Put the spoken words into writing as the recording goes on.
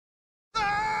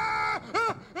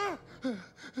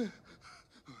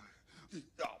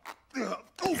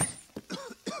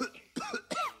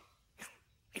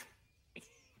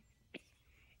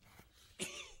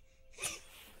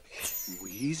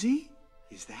Wheezy?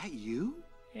 Is that you?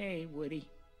 Hey, Woody.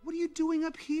 What are you doing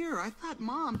up here? I thought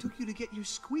Mom took you to get your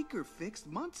squeaker fixed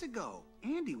months ago.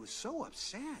 Andy was so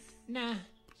upset. Nah,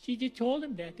 she just told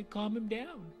him that to calm him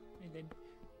down, and then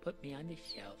put me on the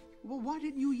shelf. Well, why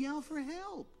didn't you yell for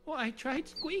help? Well, I tried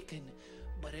squeaking,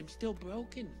 but I'm still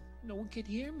broken. No one could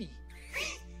hear me.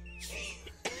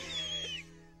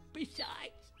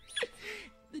 Besides,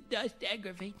 the dust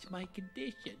aggravates my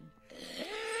condition.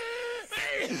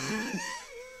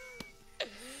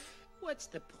 What's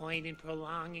the point in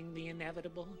prolonging the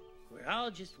inevitable? We're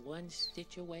all just one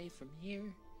stitch away from here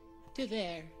to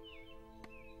there.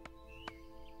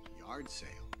 Yard sale.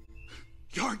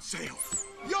 Yard sale!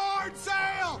 Yard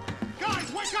sale!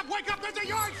 Guys, wake up! There's a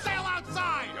yard sale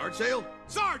outside! Yard sale?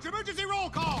 Sarge, emergency roll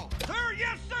call! Sir,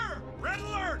 yes, sir! Red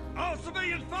alert! All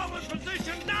civilians fall in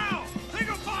position now!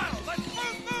 Single file! Let's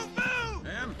move!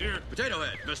 Ham? Here. Potato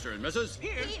Head, Mr. and Mrs.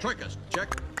 Here. Trickus.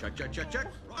 Check. Check.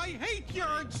 I hate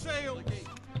yard sales!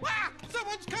 Ah!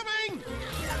 Someone's coming!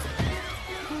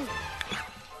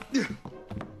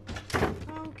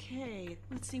 Okay,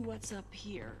 let's see what's up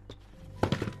here.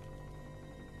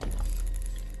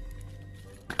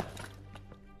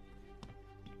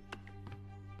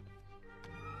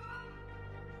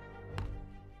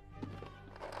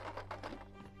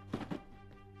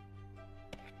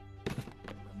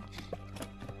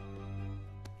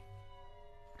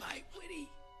 Bye, Woody.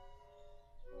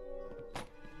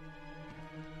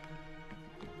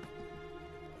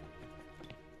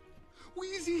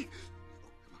 Wheezy!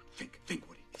 Come on, think,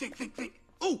 Woody. Think.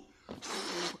 Oh!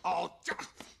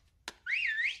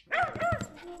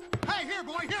 Hey, here,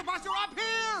 boy! Here, Buster, up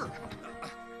here!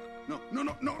 No!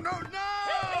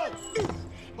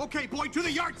 Okay, boy, to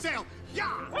the yard sale! Yeah!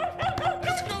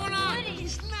 What's going on? Woody!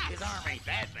 His arm ain't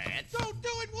that bad. Don't do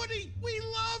it, Woody! We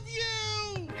love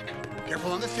you!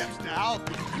 Careful on the steps now.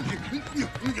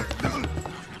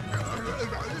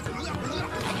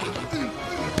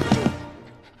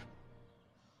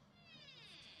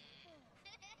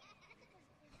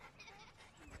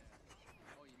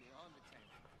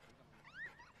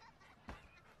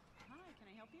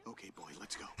 Okay, boy,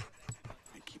 let's go.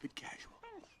 And keep it casual.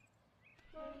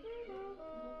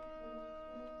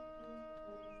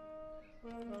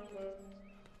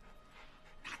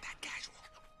 Not that casual.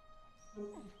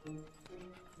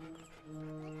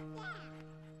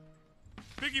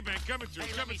 Piggy bank coming through,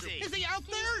 coming through. Is he out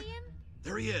there?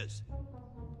 There he is.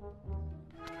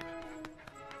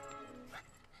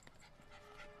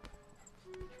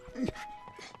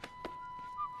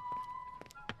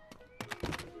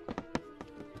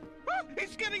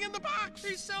 He's getting in the box!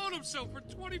 He's selling himself for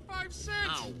 25 cents!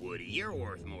 Oh, Woody, you're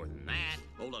worth more than that.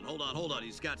 Hold on.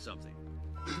 He's got something.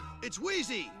 It's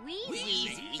Wheezy!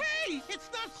 Wheezy? Hey, it's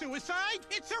not suicide!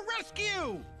 It's a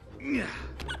rescue!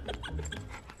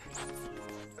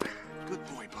 Good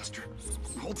boy, Buster.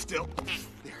 Hold still.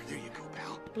 There you go,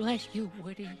 pal. Bless you,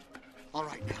 Woody. All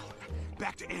right, now,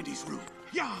 back to Andy's room.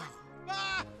 Yeah!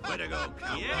 Way to go,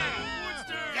 cowboy.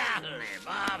 Got him there,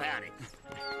 Bob. Howdy.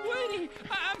 Woody,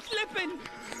 I'm slipping.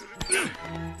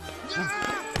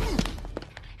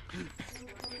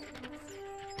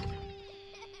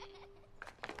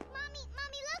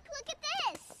 Mommy, look at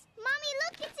this! Mommy,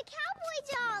 look, it's a cowboy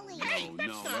dolly! Hey,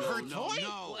 that's not her toy!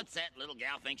 What's that little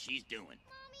gal think she's doing?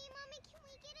 Mommy, can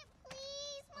we get it,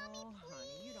 please? Mommy, Oh, please!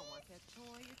 honey, you don't want that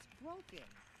toy. It's broken.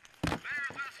 There's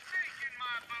a snake in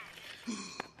my boot!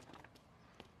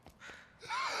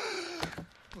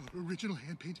 Original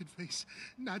hand-painted face,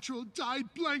 natural dyed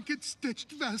blanket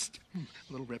stitched vest.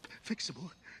 Little rip,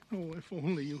 fixable. Oh, if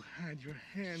only you had your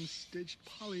hand-stitched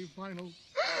polyvinyl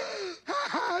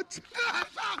hat. I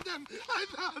found him!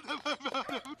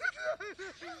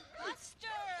 Buster!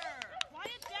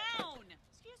 Quiet down!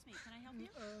 Excuse me, can I help you?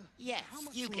 Yes,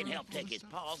 you can help take his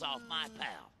paws off my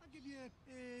pal. I'll give you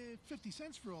 50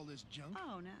 cents for all this junk.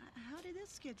 Oh, now, how did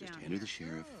this get down Enter here? the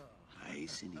sheriff.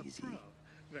 Nice and easy.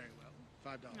 Very well.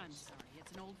 $5. I'm sorry,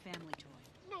 it's an old family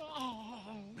toy.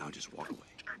 Now just walk away.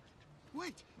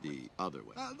 Wait, The other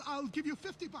way. I'll give you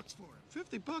 $50 for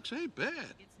it. $50 ain't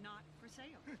bad. It's not for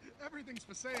sale. Everything's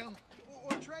for sale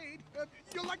or trade.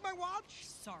 You like my watch?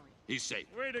 Sorry. He's safe.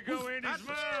 Way to go, Andy's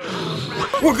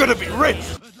man! We're gonna be rich!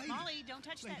 Molly, don't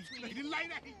touch that, sweetie.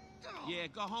 Lady. Yeah,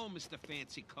 go home, Mr.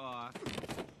 Fancy Car.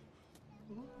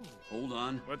 Hold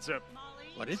on. What's up? Molly.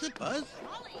 What is it, Buzz?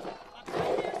 Molly, I'm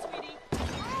right there, sweetie. Oh,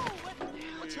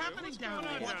 What's happening down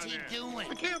there? What's he doing?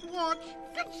 I can't watch!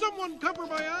 Can someone cover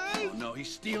my eyes? No, know.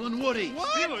 He's stealing Woody. What?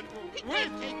 Stealing? He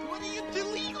can't take Woody. It's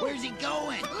illegal. Where's he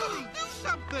going? Do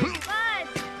something. Buzz!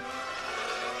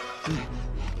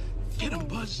 Get him,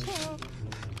 Buzz. Okay,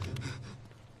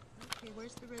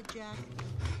 where's the red jacket?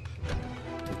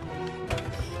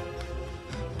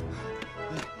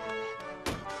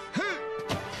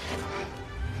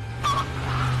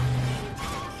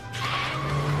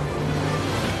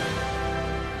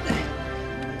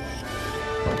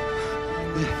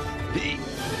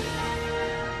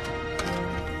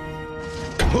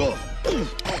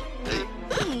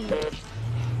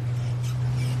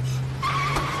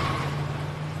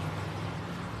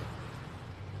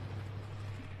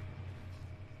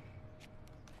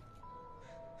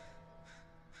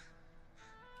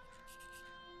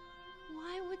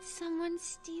 Why would someone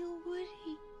steal